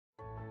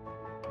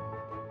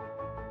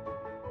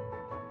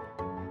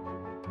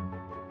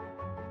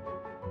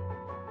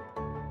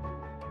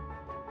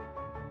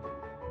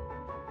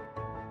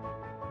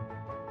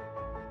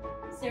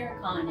Sarah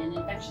Kahn, an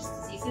infectious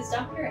diseases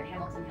doctor at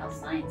Hamilton Health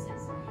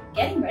Sciences.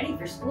 Getting ready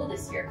for school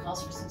this year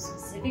calls for some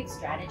specific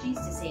strategies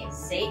to stay as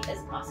safe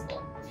as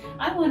possible.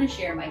 I want to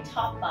share my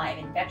top 5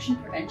 infection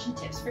prevention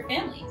tips for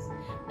families.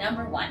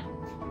 Number 1,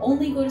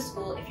 only go to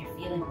school if you're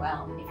feeling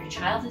well. If your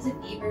child has a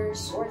fever,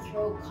 sore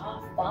throat,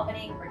 cough,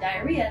 vomiting, or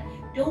diarrhea,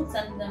 don't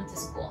send them to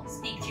school.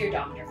 Speak to your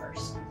doctor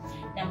first.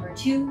 Number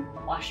 2,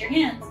 wash your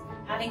hands.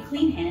 Having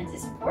clean hands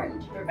is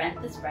important to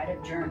prevent the spread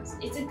of germs.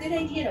 It's a good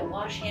idea to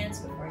wash hands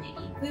before you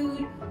eat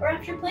food or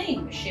after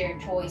playing with shared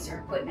toys or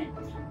equipment,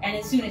 and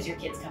as soon as your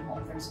kids come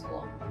home from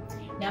school.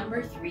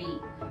 Number 3,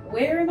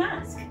 wear a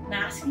mask.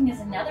 Masking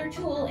is another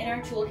tool in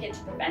our toolkit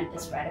to prevent the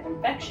spread of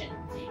infection.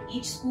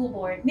 Each school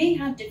board may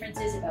have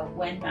differences about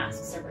when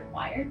masks are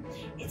required.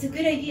 It's a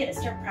good idea to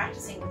start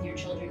practicing with your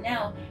children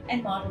now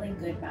and modeling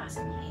good mask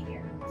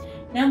behavior.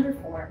 Number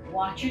 4,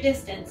 watch your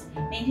distance.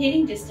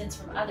 Maintaining distance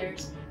from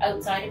others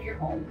outside of your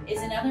home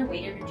is another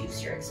way to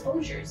reduce your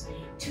exposures.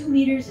 2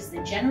 meters is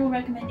the general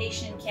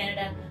recommendation in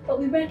Canada, but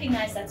we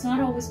recognize that's not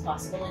always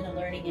possible in a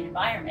learning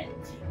environment.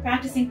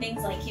 Practicing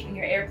things like keeping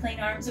your airplane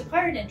arms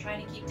apart and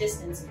trying to keep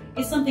distance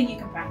is something you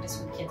can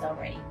practice with kids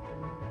already.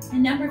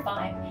 And number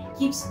 5,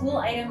 keep school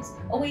items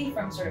away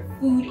from sort of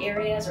food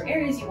areas or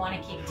areas you want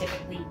to keep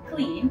typically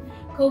clean.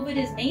 COVID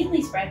is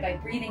mainly spread by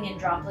breathing in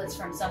droplets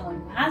from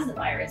someone who has the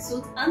virus, so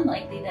it's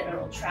unlikely that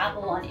it'll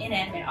travel on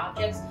inanimate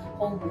objects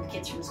home with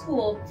kids from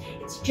school.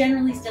 It's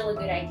generally still a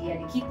good idea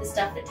to keep the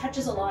stuff that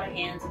touches a lot of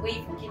hands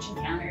away from kitchen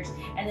counters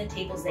and the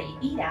tables that you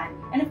eat at,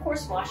 and of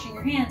course washing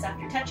your hands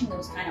after touching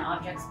those kind of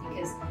objects,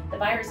 because the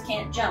virus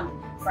can't jump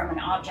from an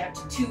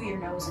object to your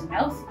nose and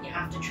mouth. You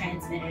have to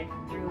transmit it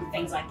through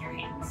things like your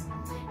hands.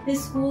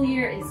 This school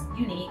year is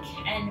unique,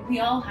 and we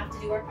all have to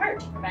do our part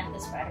to prevent the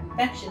spread of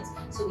infections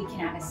so we can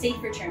have a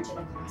safe return to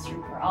the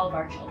classroom for all of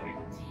our children.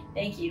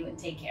 Thank you and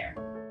take care.